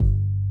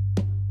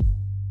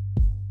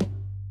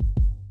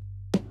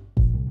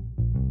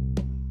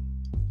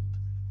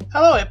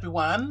Hello,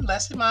 everyone.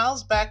 Leslie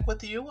Miles back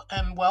with you,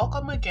 and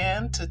welcome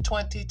again to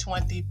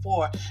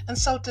 2024. And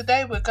so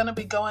today we're going to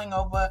be going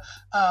over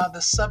the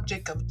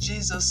subject of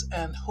Jesus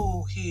and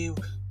who he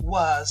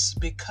was,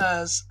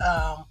 because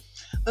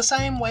the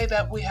same way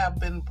that we have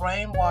been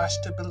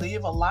brainwashed to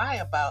believe a lie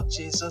about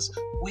Jesus,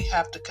 we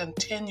have to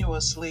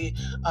continuously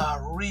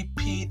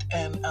repeat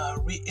and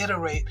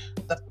reiterate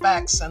the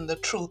facts and the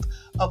truth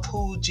of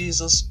who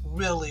Jesus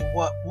really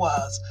what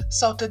was.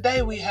 So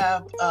today we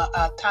have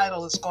our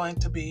title is going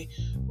to be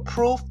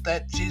Proof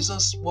that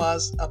Jesus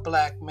was a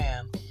black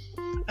man.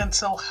 And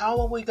so how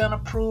are we going to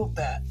prove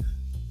that?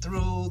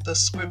 Through the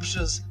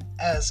scriptures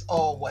as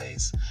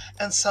always.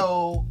 And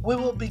so we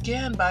will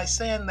begin by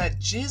saying that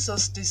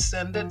Jesus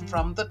descended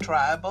from the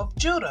tribe of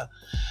Judah.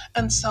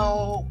 And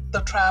so the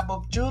tribe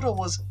of Judah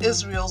was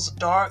Israel's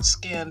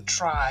dark-skinned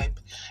tribe,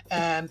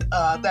 and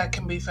that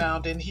can be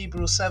found in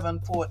Hebrews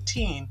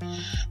 7:14.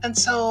 And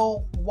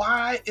so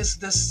why is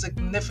this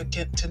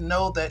significant to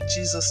know that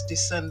Jesus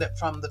descended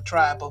from the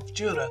tribe of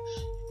Judah?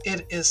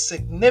 It is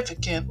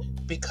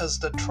significant because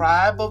the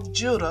tribe of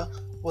Judah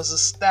was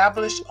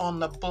established on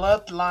the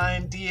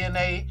bloodline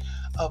DNA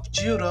of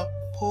Judah,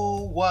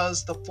 who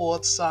was the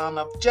fourth son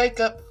of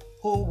Jacob,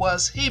 who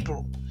was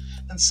Hebrew.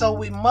 And so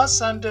we must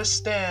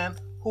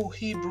understand who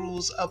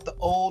Hebrews of the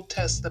Old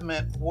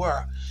Testament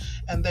were.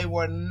 And they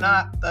were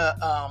not the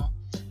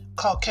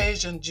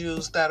Caucasian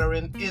Jews that are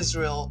in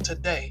Israel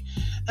today.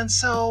 And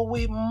so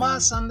we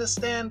must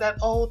understand that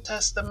Old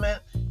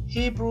Testament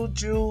Hebrew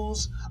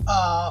Jews,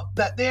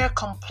 that their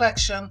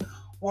complexion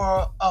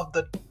were of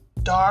the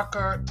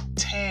darker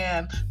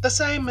tan, the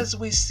same as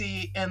we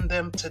see in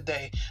them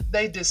today.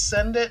 They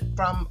descended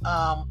from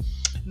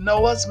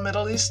Noah's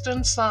Middle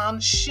Eastern son,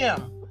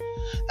 Shem.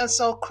 And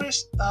so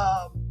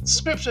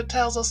Scripture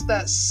tells us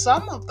that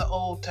some of the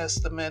Old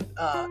Testament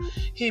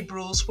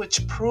Hebrews,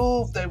 which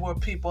proved they were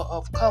people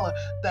of color,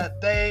 that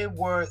they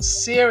were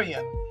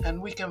Syrian.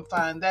 And we can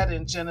find that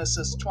in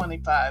Genesis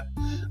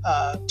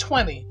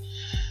 25:20.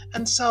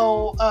 And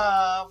so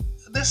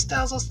this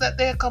tells us that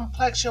their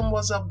complexion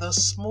was of the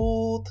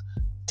smooth,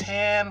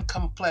 tan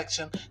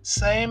complexion,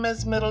 same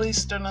as Middle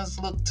Easterners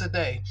look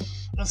today.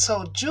 And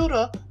so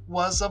Judah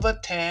was of a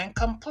tan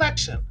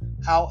complexion.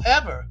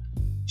 However,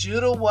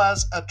 Judah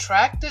was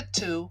attracted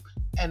to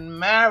and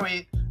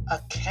married a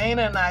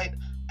Canaanite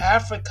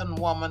African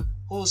woman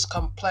whose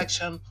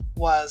complexion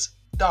was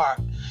dark.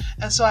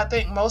 And so I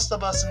think most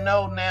of us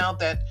know now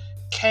that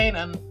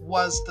Canaan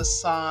was the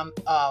son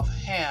of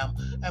Ham,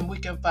 and we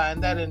can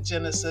find that in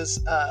Genesis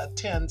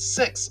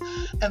 10:6.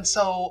 And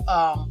so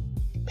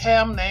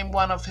Ham named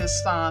one of his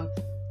sons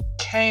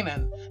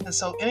Canaan. And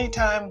so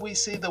anytime we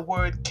see the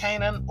word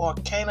Canaan or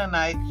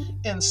Canaanite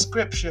in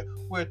Scripture,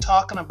 we're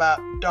talking about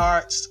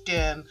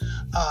dark-skinned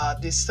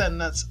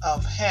descendants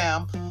of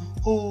Ham,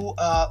 who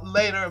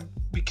later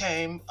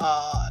became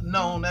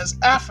known as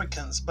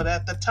Africans. But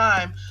at the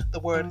time, the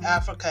word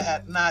Africa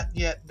had not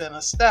yet been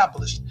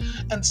established.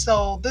 And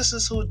so this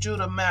is who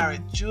Judah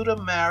married. Judah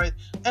married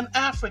an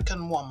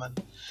African woman.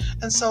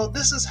 And so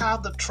this is how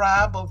the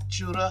tribe of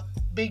Judah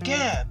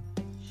began.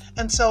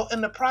 And so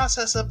in the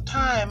process of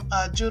time,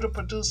 Judah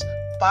produced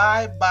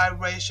 5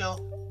 biracial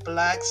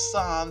black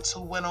sons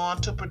who went on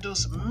to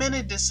produce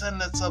many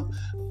descendants of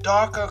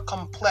darker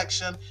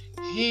complexion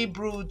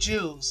Hebrew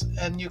Jews.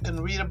 And you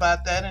can read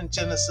about that in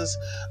Genesis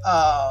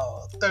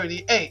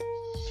 38.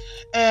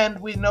 And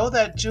we know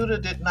that Judah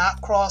did not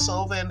cross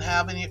over and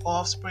have any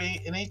offspring,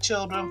 any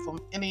children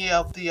from any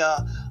of the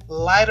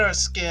lighter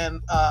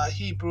skinned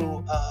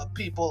Hebrew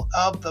people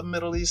of the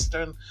Middle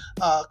Eastern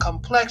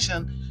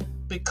complexion,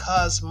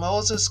 because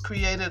Moses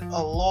created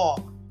a law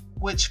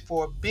which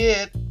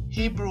forbid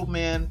Hebrew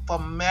men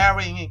from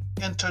marrying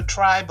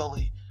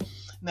intertribally.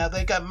 Now,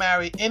 they could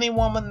marry any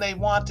woman they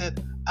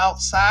wanted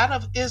outside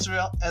of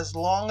Israel as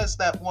long as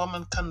that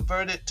woman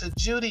converted to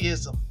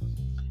Judaism.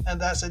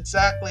 And that's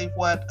exactly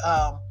what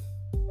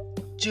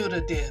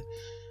Judah did.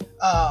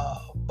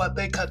 But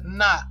they could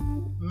not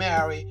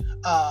marry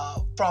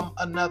from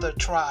another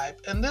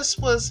tribe. And this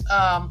was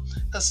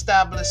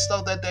established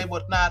so that they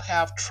would not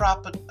have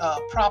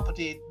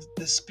property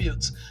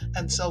disputes.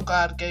 And so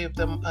God gave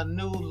them a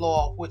new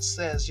law which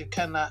says you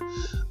cannot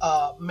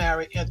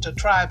marry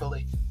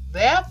intertribally.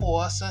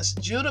 Therefore, since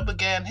Judah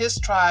began his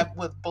tribe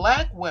with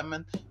black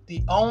women,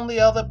 the only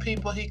other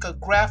people he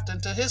could graft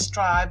into his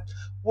tribe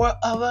were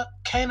other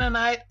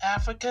Canaanite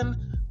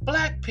African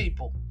black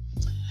people.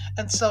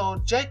 And so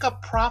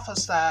Jacob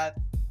prophesied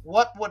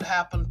what would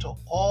happen to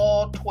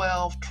all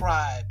 12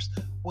 tribes,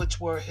 which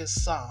were his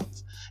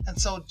sons. And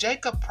so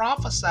Jacob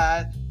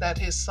prophesied that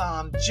his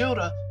son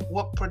Judah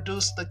would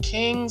produce the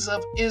kings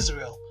of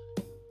Israel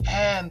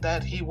and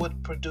that he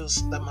would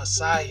produce the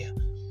Messiah.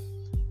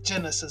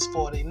 Genesis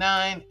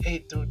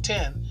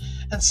 49:8-10.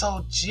 And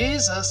so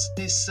Jesus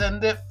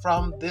descended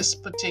from this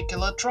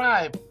particular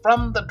tribe,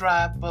 from the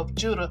tribe of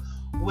Judah,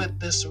 with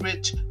this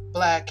rich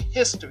black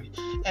history.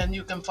 And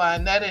you can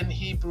find that in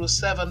Hebrews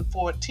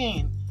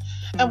 7:14.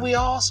 And we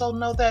also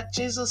know that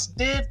Jesus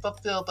did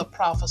fulfill the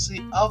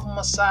prophecy of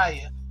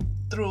Messiah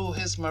through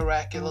his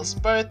miraculous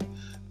birth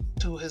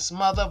to his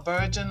mother,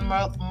 Virgin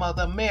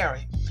Mother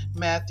Mary.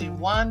 Matthew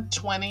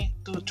 1:20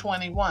 through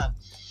 21.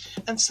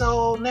 And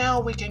so now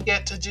we can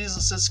get to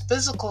Jesus'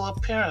 physical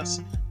appearance.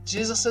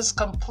 Jesus'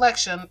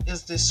 complexion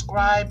is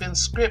described in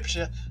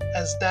Scripture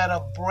as that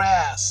of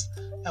brass.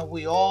 And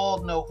we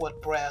all know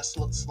what brass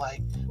looks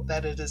like,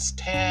 that it is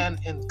tan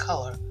in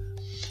color.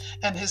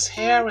 And his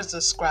hair is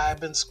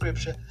described in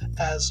Scripture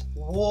as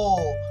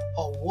wool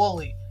or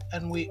woolly.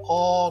 And we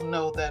all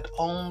know that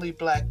only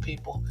black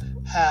people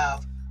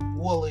have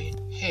woolly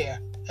hair.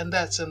 And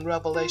that's in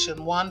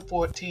Revelation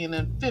 1:14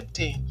 and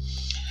 15.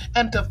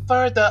 And to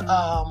further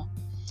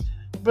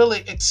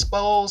really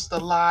expose the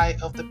lie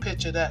of the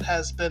picture that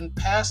has been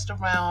passed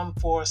around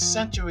for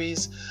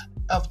centuries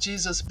of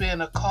Jesus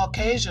being a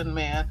Caucasian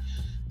man,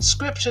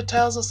 Scripture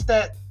tells us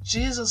that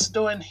Jesus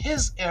during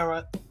his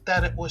era,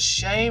 that it was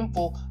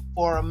shameful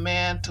for a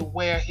man to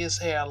wear his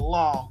hair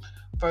long.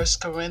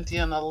 1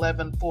 Corinthians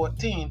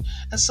 11:14.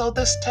 And so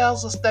this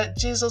tells us that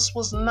Jesus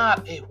was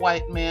not a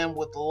white man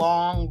with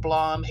long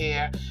blonde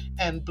hair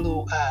and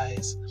blue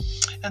eyes.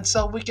 And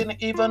so we can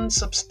even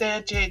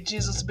substantiate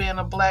Jesus being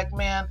a black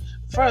man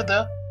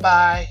further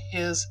by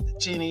his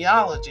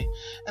genealogy.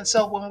 And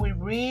so when we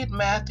read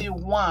Matthew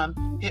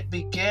 1, it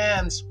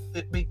begins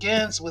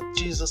with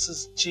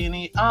Jesus'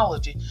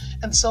 genealogy.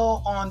 And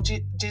so on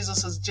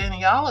Jesus'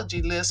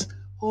 genealogy list,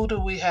 who do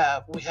we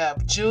have? We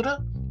have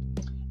Judah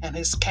and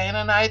his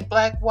Canaanite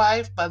black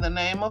wife by the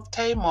name of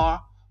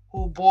Tamar,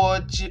 who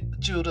bore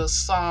Judah's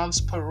sons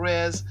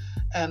Perez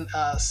and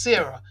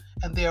Sarah.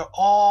 And they're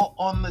all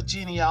on the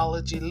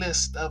genealogy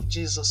list of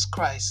Jesus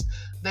Christ.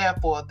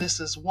 Therefore, this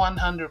is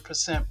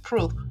 100%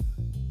 proof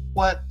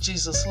what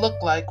Jesus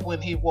looked like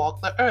when he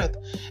walked the earth.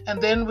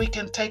 And then we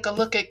can take a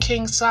look at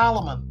King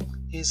Solomon.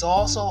 He's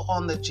also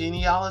on the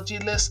genealogy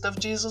list of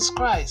Jesus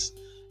Christ.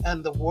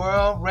 And the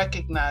world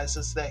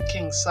recognizes that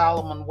King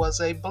Solomon was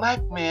a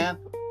black man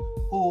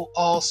who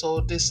also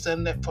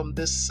descended from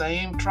this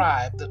same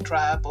tribe, the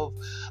tribe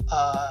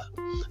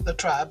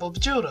of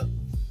Judah.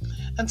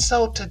 And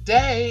so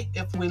today,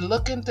 if we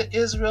look into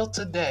Israel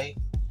today,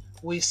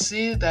 we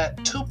see that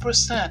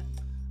 2%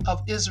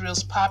 of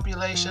Israel's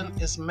population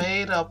is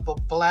made up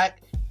of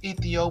black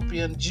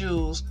Ethiopian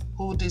Jews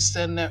who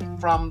descended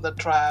from the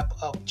tribe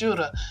of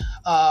Judah.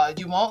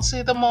 You won't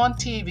see them on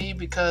TV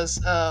because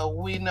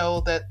we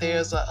know that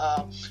there's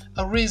a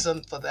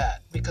reason for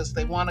that, because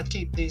they want to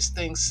keep these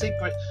things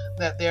secret,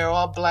 that they're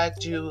all black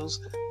Jews,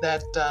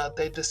 that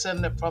they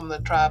descended from the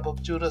tribe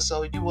of Judah.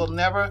 So you will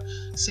never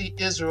see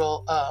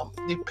Israel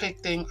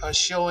depicting or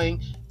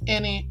showing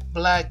any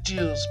black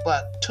Jews,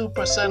 but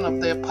 2%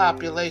 of their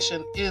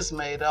population is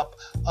made up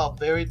of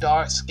very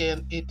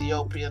dark-skinned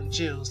Ethiopian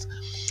Jews.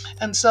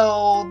 And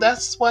so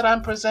that's what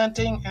I'm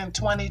presenting in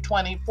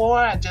 2024.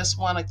 I just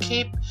want to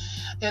keep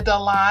it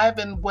alive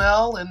and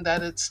well, and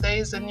that it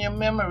stays in your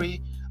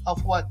memory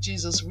of what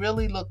Jesus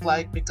really looked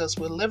like, because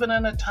we're living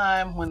in a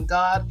time when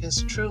God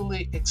is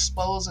truly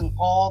exposing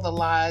all the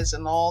lies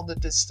and all the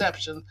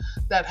deception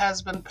that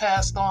has been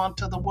passed on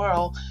to the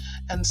world.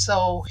 And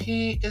so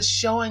he is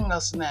showing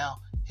us now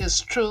his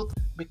truth,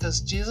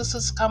 because Jesus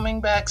is coming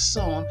back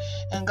soon,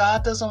 and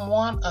God doesn't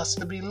want us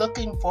to be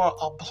looking for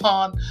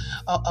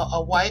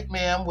a white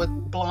man with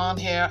blonde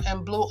hair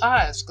and blue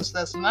eyes, because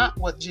that's not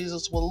what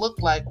Jesus will look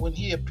like when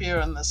he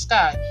appears in the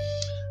sky.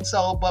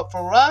 So, but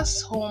for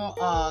us whom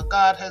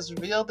God has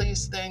revealed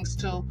these things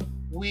to,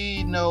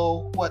 we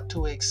know what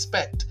to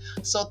expect.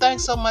 So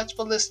thanks so much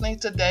for listening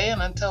today,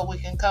 and until we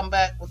can come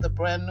back with a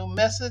brand new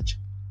message,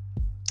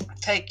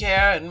 take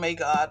care, and may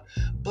God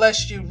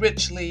bless you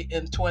richly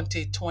in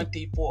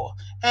 2024.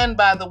 And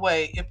by the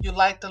way, if you'd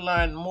like to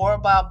learn more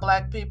about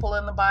black people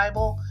in the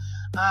Bible,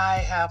 I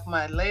have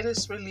my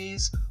latest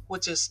release,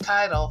 which is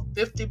titled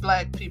 50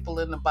 Black People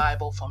in the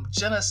Bible from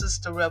Genesis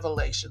to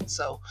Revelation.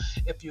 So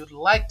if you'd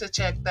like to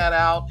check that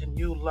out and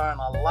you learn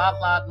a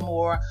lot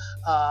more,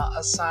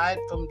 aside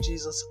from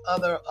Jesus,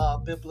 other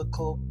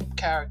biblical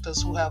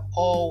characters who have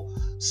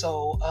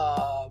also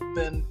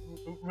been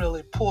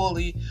really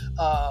poorly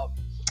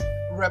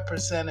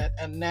represented,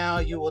 and now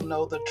you will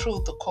know the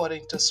truth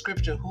according to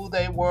Scripture, who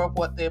they were,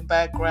 what their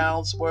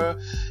backgrounds were,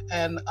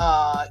 and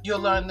you'll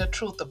learn the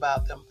truth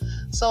about them.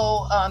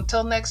 So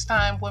until next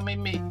time when we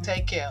meet,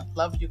 take care.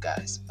 Love you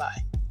guys.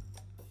 Bye.